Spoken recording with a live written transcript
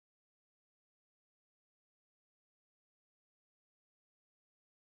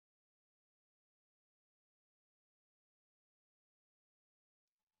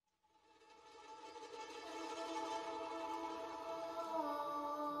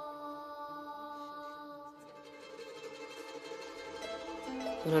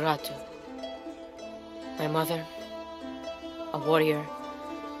Urartu. My mother, a warrior,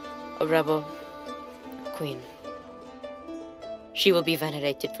 a rebel, a queen. She will be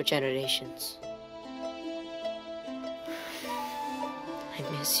venerated for generations. I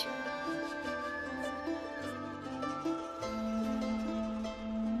miss you.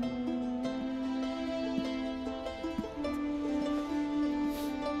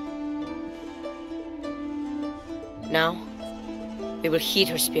 Now, we will heed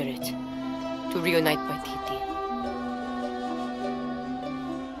her spirit to reunite Paititi.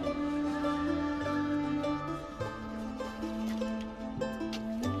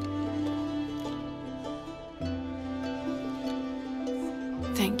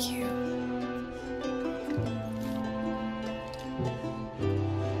 Thank you.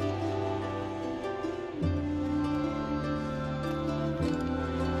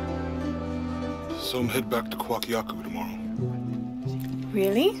 So I'm head back to Kwakiaku tomorrow.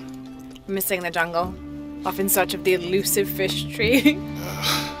 Really? Missing the jungle? Off in search of the elusive fish tree?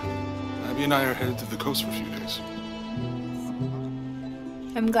 Abby and I are headed to the coast for a few days.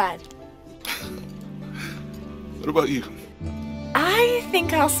 I'm glad. What about you? I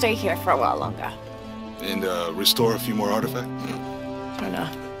think I'll stay here for a while longer. And restore a few more artifacts? I don't know.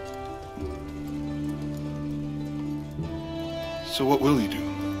 So what will you do?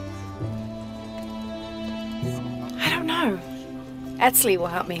 I don't know. Etzli will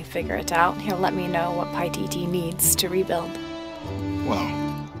help me figure it out. He'll let me know what Paititi needs to rebuild. Wow.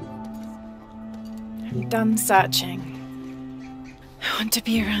 I'm done searching. I want to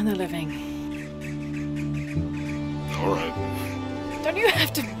be around the living. All right. Don't you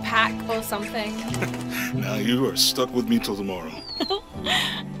have to pack or something? Now you are stuck with me till tomorrow.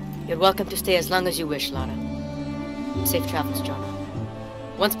 You're welcome to stay as long as you wish, Lara. Safe travels, Jonah.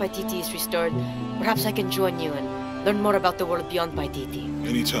 Once Paititi is restored, perhaps I can join you and learn more about the world beyond Paititi.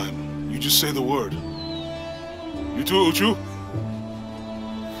 Anytime. You just say the word. You too, Uchu?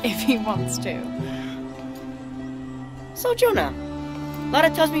 If he wants to. So, Jonah,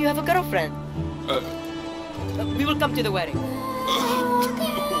 Lara tells me you have a girlfriend. We will come to the wedding.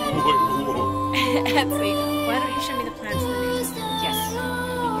 Whoa. Etzli, why don't you show me the plans for the new system? Yes.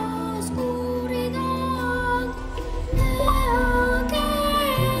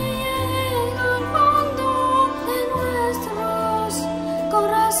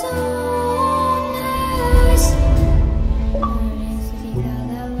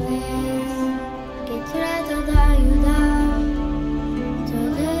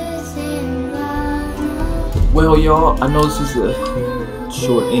 Well, y'all, I know this is a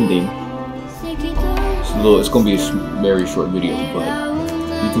short ending. It's gonna be a very short video, but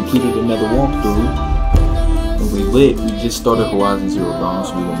we completed another walkthrough. And we just started Horizon Zero Dawn,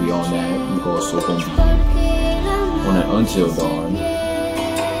 so we're gonna be on that. We're also gonna be on that Until Dawn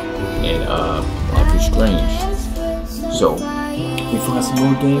and Life is Strange. So if we find some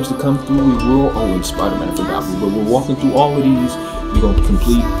more games to come through, we will. Oh, and Spider-Man, I forgot. But we're walking through all of these. We're gonna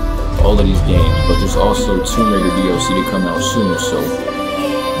complete all of these games, but there's also Tomb Raider DLC to come out soon, so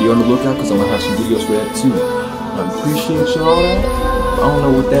be on the lookout because I'm gonna have some videos for that too. I appreciate y'all. I don't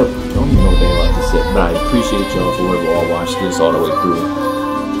know what that, I don't even know what they like to say, but I appreciate y'all for whoever all watched this all the way through.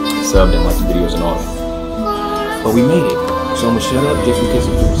 Subbed and liked the videos and all that. But we made it, so I'm gonna shut up just in case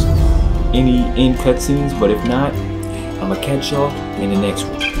if there's any end cutscenes, but if not, I'm gonna catch y'all in the next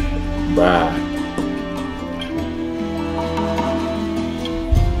one. Bye.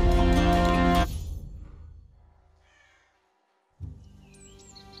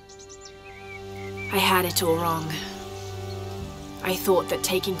 I had it all wrong. I thought that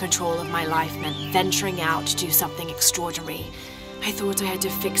taking control of my life meant venturing out to do something extraordinary. I thought I had to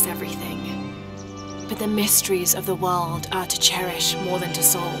fix everything. But the mysteries of the world are to cherish more than to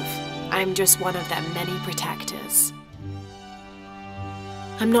solve. I'm just one of their many protectors.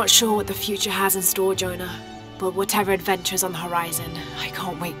 I'm not sure what the future has in store, Jonah, but whatever adventure's on the horizon, I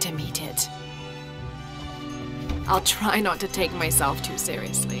can't wait to meet it. I'll try not to take myself too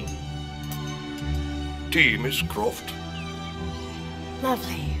seriously. Tea, Miss Croft.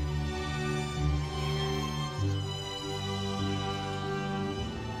 Lovely.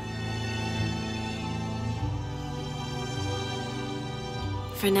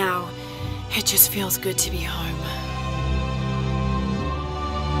 For now, it just feels good to be home.